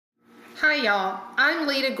Hi y'all, I'm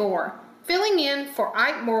Lita Gore, filling in for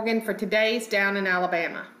Ike Morgan for today's Down in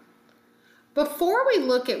Alabama. Before we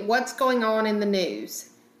look at what's going on in the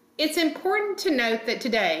news, it's important to note that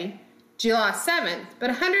today, July 7th,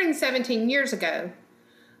 but 117 years ago,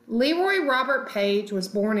 Leroy Robert Page was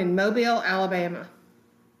born in Mobile, Alabama.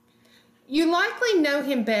 You likely know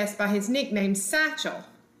him best by his nickname Satchel,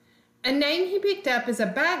 a name he picked up as a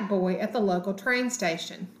bag boy at the local train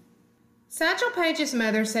station. Satchel Paige's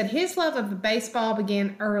mother said his love of baseball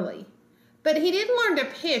began early, but he didn't learn to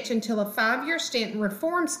pitch until a 5-year stint in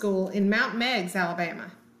reform school in Mount Meigs,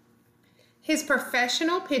 Alabama. His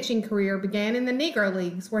professional pitching career began in the Negro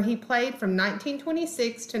Leagues, where he played from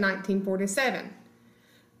 1926 to 1947,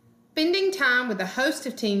 spending time with a host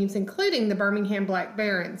of teams, including the Birmingham Black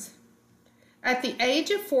Barons. At the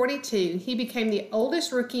age of 42, he became the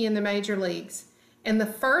oldest rookie in the major leagues and the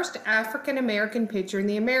first African-American pitcher in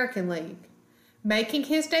the American League, making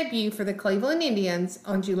his debut for the Cleveland Indians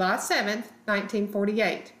on July 7,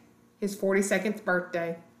 1948, his 42nd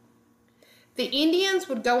birthday. The Indians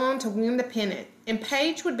would go on to win the pennant, and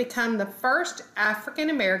Page would become the first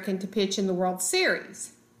African-American to pitch in the World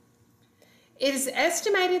Series. It is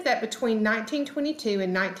estimated that between 1922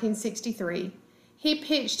 and 1963, he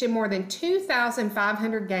pitched in more than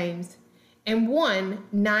 2,500 games and won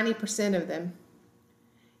 90% of them.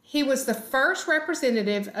 He was the first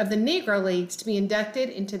representative of the Negro Leagues to be inducted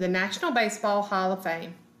into the National Baseball Hall of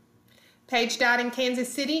Fame. Page died in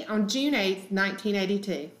Kansas City on June 8,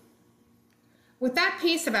 1982. With that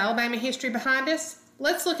piece of Alabama history behind us,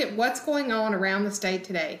 let's look at what's going on around the state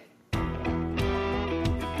today.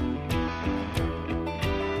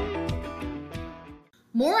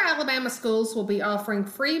 More Alabama schools will be offering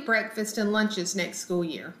free breakfast and lunches next school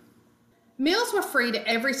year. Meals were free to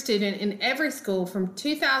every student in every school from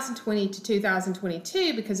 2020 to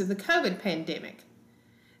 2022 because of the COVID pandemic.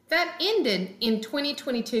 That ended in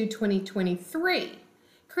 2022-2023,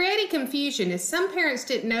 creating confusion as some parents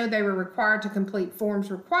didn't know they were required to complete forms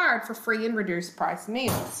required for free and reduced price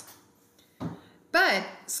meals. But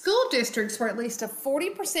school districts where at least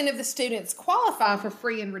 40% of the students qualify for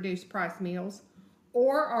free and reduced price meals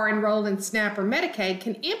or are enrolled in SNAP or Medicaid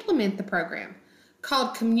can implement the program,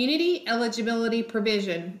 called Community Eligibility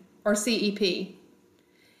Provision, or CEP.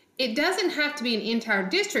 It doesn't have to be an entire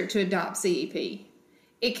district to adopt CEP.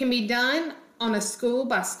 It can be done on a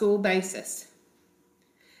school-by-school basis.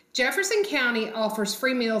 Jefferson County offers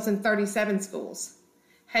free meals in 37 schools.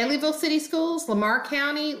 Haleyville City Schools, Lamar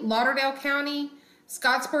County, Lauderdale County,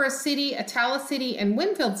 Scottsboro City, Attala City, and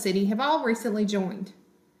Winfield City have all recently joined.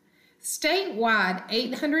 Statewide,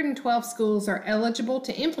 812 schools are eligible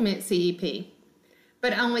to implement CEP,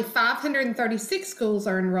 but only 536 schools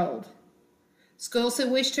are enrolled. Schools who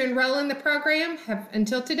wish to enroll in the program have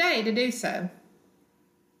until today to do so.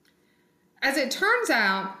 As it turns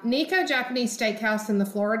out, Nico Japanese Steakhouse in the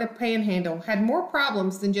Florida Panhandle had more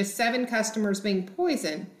problems than just 7 customers being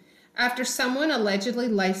poisoned after someone allegedly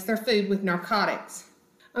laced their food with narcotics.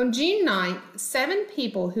 On June 9th, 7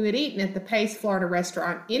 people who had eaten at the Pace Florida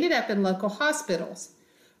restaurant ended up in local hospitals,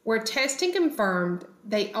 where testing confirmed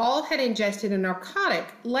they all had ingested a narcotic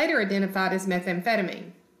later identified as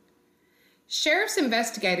methamphetamine. Sheriff's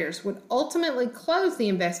investigators would ultimately close the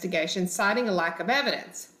investigation, citing a lack of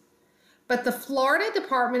evidence. But the Florida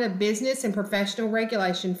Department of Business and Professional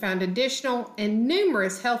Regulation found additional and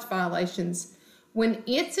numerous health violations when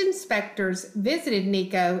its inspectors visited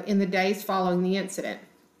Nico in the days following the incident.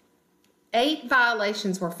 8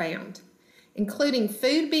 violations were found, including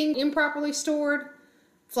food being improperly stored,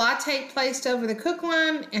 fly tape placed over the cook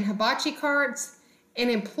line and hibachi carts, and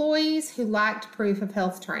employees who lacked proof of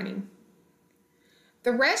health training.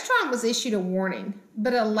 The restaurant was issued a warning,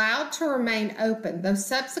 but allowed to remain open, though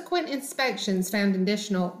subsequent inspections found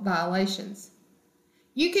additional violations.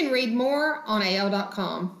 You can read more on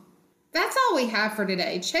AL.com. That's all we have for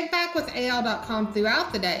today. Check back with AL.com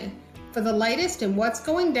throughout the day for the latest in what's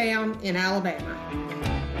going down in Alabama.